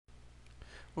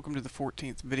Welcome to the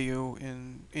 14th video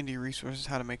in Indie Resources,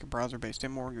 how to make a browser-based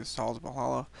mmorg. This is Halls of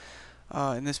Valhalla.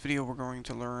 In this video we're going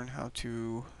to learn how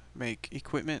to make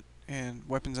equipment and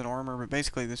weapons and armor, but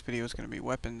basically this video is going to be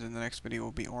weapons and the next video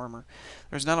will be armor.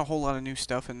 There's not a whole lot of new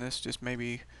stuff in this, just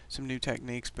maybe some new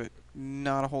techniques, but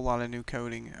not a whole lot of new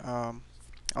coding.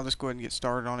 I'll just go ahead and get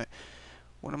started on it.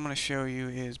 What I'm going to show you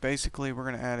is basically we're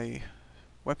going to add a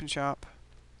weapon shop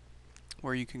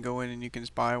where you can go in and you can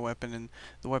just buy a weapon, and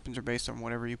the weapons are based on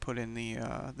whatever you put in the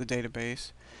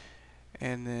database.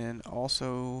 And then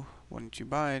also, once you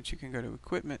buy it, you can go to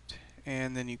equipment,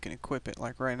 and then you can equip it.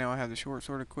 Like right now I have the short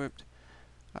sword equipped.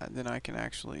 Then I can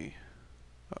actually,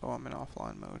 oh, I'm in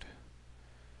offline mode.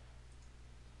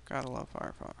 Gotta love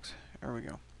Firefox. There we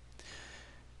go.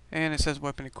 And it says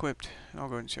weapon equipped. I'll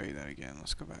go ahead and show you that again.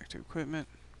 Let's go back to equipment.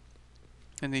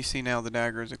 And you see now the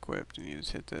dagger is equipped, and you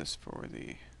just hit this for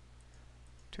the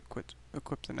to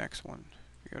equip the next one.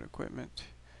 You go to equipment,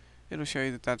 it'll show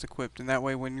you that that's equipped, and that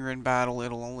way when you're in battle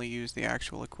it'll only use the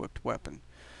actual equipped weapon.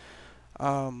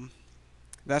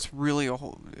 That's really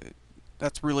all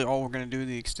we're going to do.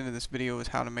 The extent of this video is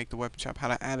how to make the weapon shop, how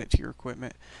to add it to your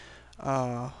equipment.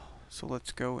 So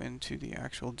let's go into the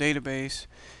actual database,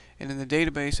 and in the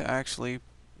database actually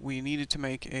we needed to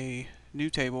make a new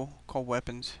table called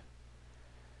weapons,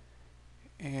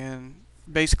 and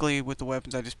basically with the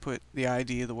weapons I just put the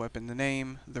ID of the weapon, the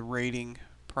name, the rating,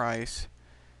 price,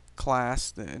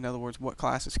 class, in other words what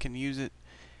classes can use it,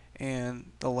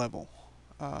 and the level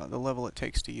it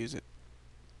takes to use it.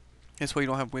 This way you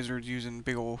don't have wizards using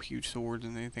big old huge swords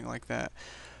and anything like that.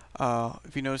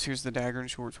 If you notice, here's the dagger and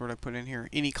short sword I put in here.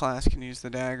 Any class can use the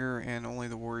dagger, and only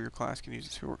the warrior class can use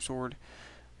the short sword.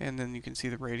 And then you can see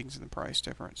the ratings and the price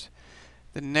difference.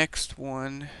 The next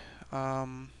one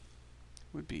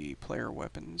would be player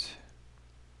weapons,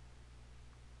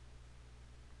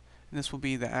 and this will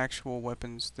be the actual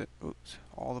weapons that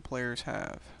all the players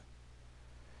have,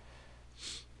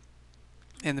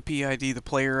 and the PID, the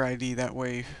player ID. That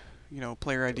way, you know,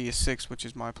 player ID is 6, which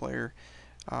is my player.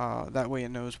 That way it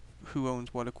knows who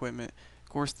owns what equipment. Of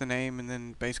course the name, and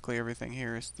then basically everything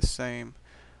here is the same.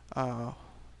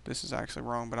 This is actually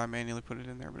wrong, but I manually put it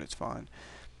in there, but it's fine.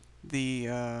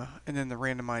 And then the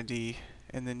random ID,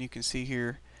 and then you can see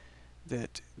here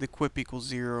that the equip equals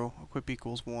 0, equip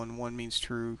equals 1, 1 means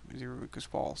true, 0 equals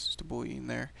false. Just a boolean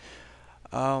there.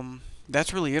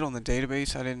 That's really it on the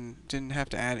database. I didn't have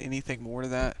to add anything more to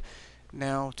that.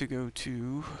 Now to go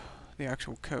to the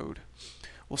actual code.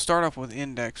 We'll start off with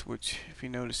index, which if you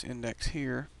notice index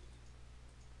here,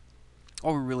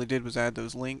 all we really did was add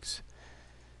those links.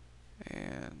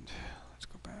 And let's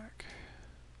go back.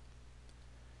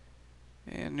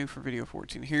 And new for video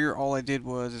 14. Here all I did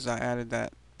was I added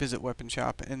that visit weapon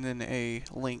shop and then a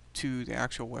link to the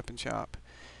actual weapon shop.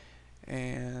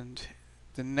 And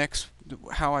the next,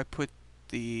 how I put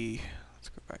the, let's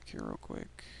go back here real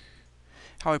quick.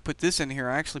 How I put this in here,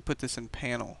 I actually put this in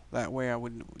panel. That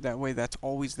way that's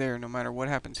always there no matter what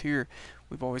happens here.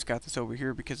 We've always got this over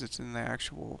here because it's in the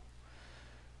actual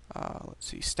let's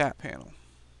see, stat panel.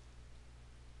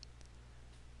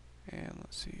 And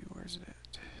let's see, where's it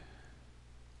at?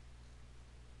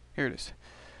 Here it is.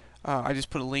 I just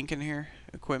put a link in here,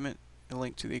 equipment, a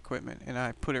link to the equipment, and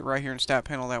I put it right here in stat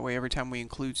panel. That way every time we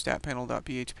include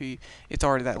statpanel.php,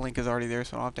 that link is already there,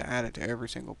 so I don't have to add it to every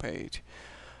single page.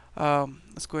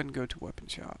 Let's go ahead and go to weapon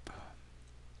shop.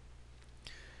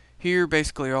 Here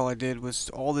basically all I did was,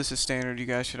 all this is standard, you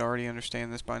guys should already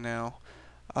understand this by now.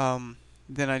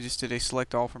 Then I just did a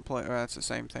select all from play. That's the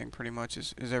same thing pretty much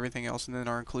as everything else, and then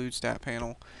our include stat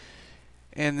panel.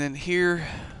 And then here,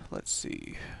 let's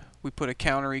see, we put a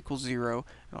counter equals 0,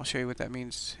 and I'll show you what that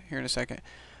means here in a second.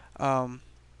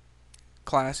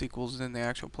 Class equals then the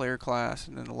actual player class,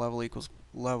 and then the level equals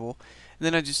level. And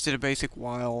then I just did a basic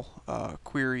while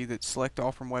query that select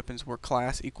all from weapons where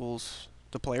class equals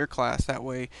the player class. That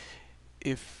way,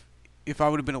 if I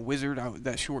would have been a wizard,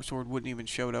 that short sword wouldn't even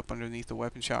showed up underneath the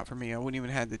weapon shop for me. I wouldn't even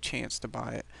had the chance to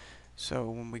buy it.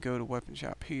 So when we go to weapon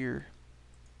shop here,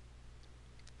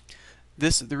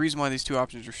 the reason why these two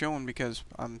options are showing because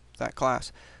I'm that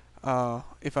class.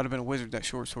 If I'd have been a wizard, that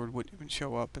short sword wouldn't even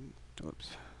show up, and oops,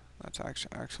 that's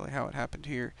actually how it happened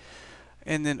here.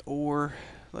 And then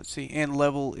let's see, and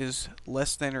level is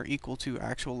less than or equal to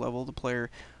actual level of the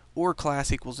player, or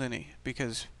class equals any,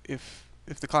 because if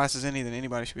the class is any, then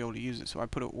anybody should be able to use it. So I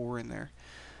put an or in there.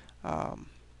 And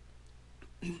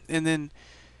then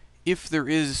if there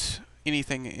is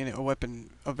anything in a weapon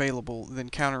available, then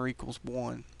counter equals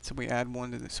 1. So we add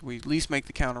 1 to this. So we at least make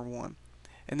the counter 1.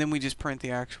 And then we just print the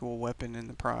actual weapon and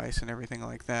the price and everything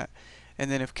like that. And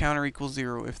then if counter equals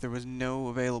 0, if there was no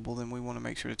available, then we want to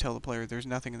make sure to tell the player there's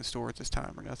nothing in the store at this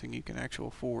time, or nothing you can actually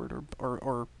afford,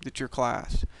 or that's your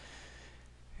class.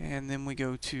 And then we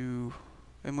go to,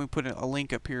 and we put a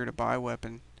link up here to buy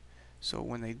weapon. So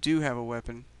when they do have a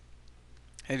weapon,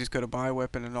 they just go to buy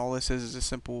weapon, and all this is a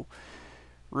simple,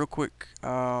 real quick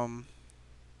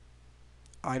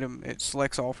item. It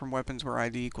selects all from weapons where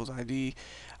ID equals ID.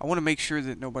 I want to make sure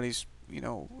that nobody's,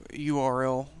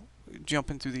 URL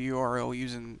jumping through the URL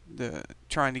using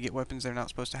trying to get weapons they're not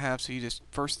supposed to have. So you just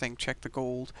first thing check the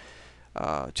gold,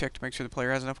 check to make sure the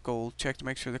player has enough gold, check to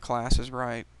make sure the class is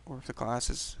right, or if the class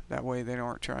is that way they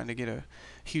aren't trying to get a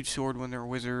huge sword when they're a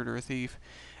wizard or a thief,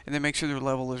 and then make sure their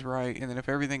level is right. And then if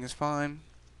everything is fine,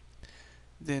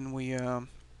 then we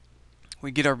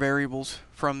get our variables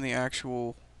from the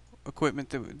actual equipment,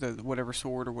 the whatever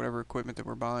sword or whatever equipment that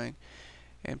we're buying,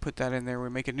 and put that in there. We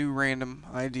make a new random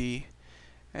ID,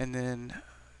 and then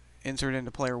insert into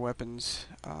player weapons.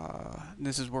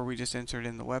 This is where we just insert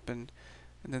in the weapon,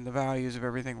 and then the values of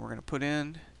everything we're going to put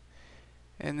in.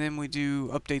 And then we do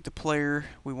update the player.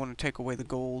 We want to take away the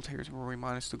gold. Here's where we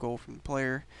minus the gold from the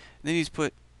player. And then you just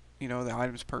put, the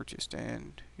items purchased,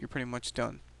 and you're pretty much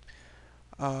done.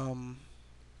 And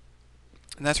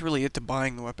that's really it to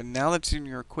buying the weapon. Now that's in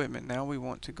your equipment, now we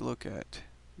want to look at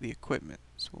the equipment.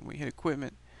 So when we hit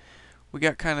equipment, we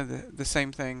got kind of the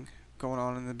same thing going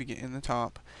on in the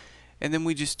top, and then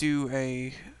we just do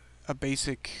a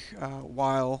basic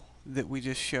while that we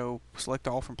just show select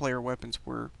all from player weapons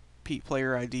where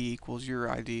player ID equals your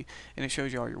ID, and it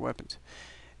shows you all your weapons.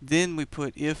 Then we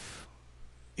put if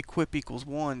equip equals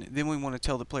 1, then we want to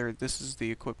tell the player this is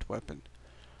the equipped weapon.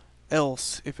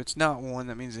 Else, if it's not 1,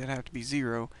 that means it'd have to be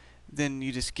 0. Then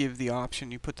you just give the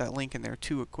option, you put that link in there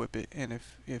to equip it, and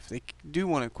if they do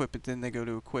want to equip it, then they go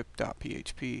to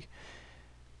equip.php,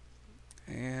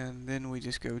 and then we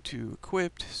just go to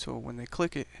equipped. So when they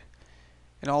click it,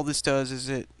 and all this does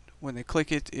is when they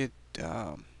click it, it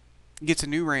gets a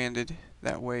new randed.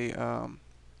 That way,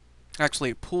 actually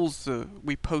it pulls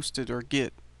we posted or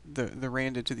get the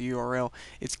randed to the URL.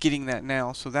 It's getting that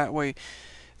now, so that way.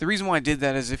 The reason why I did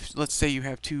that is if, let's say you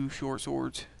have 2 short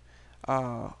swords,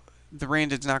 the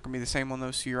randed's not going to be the same on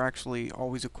those, so you're actually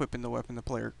always equipping the weapon the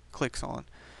player clicks on.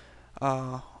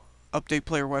 Update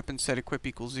player weapon, set equip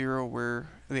equals 0, where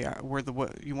you want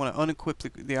to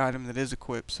unequip the item that is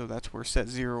equipped, so that's where set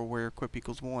 0, where equip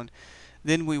equals 1.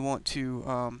 Then we want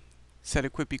to set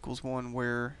equip equals 1,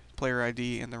 where player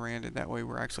ID and the randed, that way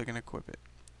we're actually going to equip it.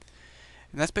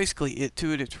 And that's basically it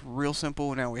to it. It's real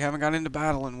simple. Now, we haven't got into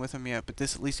battling with them yet, but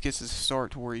this at least gets us a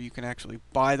start to where you can actually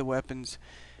buy the weapons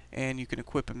and you can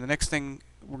equip them. The next thing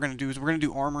we're going to do is we're going to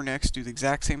do armor next. Do the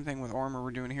exact same thing with armor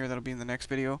we're doing here. That'll be in the next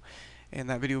video, and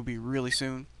that video will be really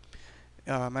soon.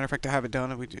 Matter of fact, I have it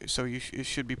done, so it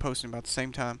should be posting about the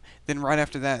same time. Then right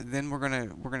after that, then we're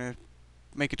gonna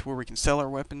make it to where we can sell our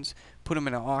weapons, put them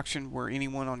in an auction where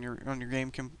anyone on your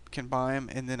game can buy them,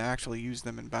 and then actually use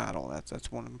them in battle.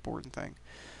 That's one important thing.